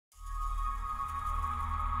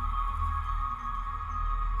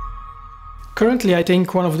Currently, I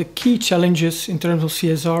think one of the key challenges in terms of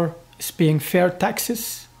CSR is paying fair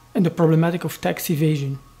taxes and the problematic of tax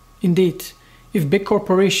evasion. Indeed, if big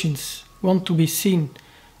corporations want to be seen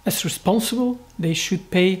as responsible, they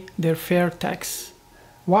should pay their fair tax.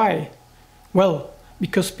 Why? Well,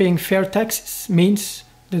 because paying fair taxes means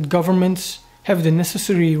that governments have the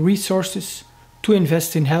necessary resources to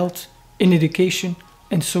invest in health, in education,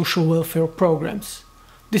 and social welfare programs.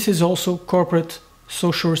 This is also corporate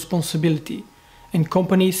social responsibility, and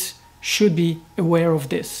companies should be aware of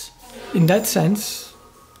this. In that sense,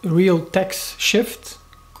 a real tax shift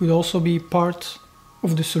could also be part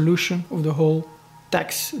of the solution of the whole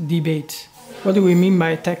tax debate. What do we mean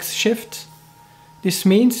by a tax shift? This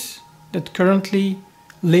means that currently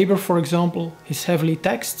labor, for example, is heavily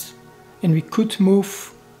taxed, and we could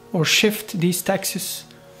move or shift these taxes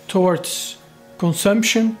towards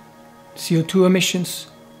consumption, CO2 emissions,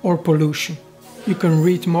 or pollution. You can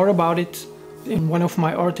read more about it in one of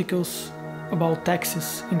my articles about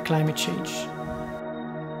taxes and climate change.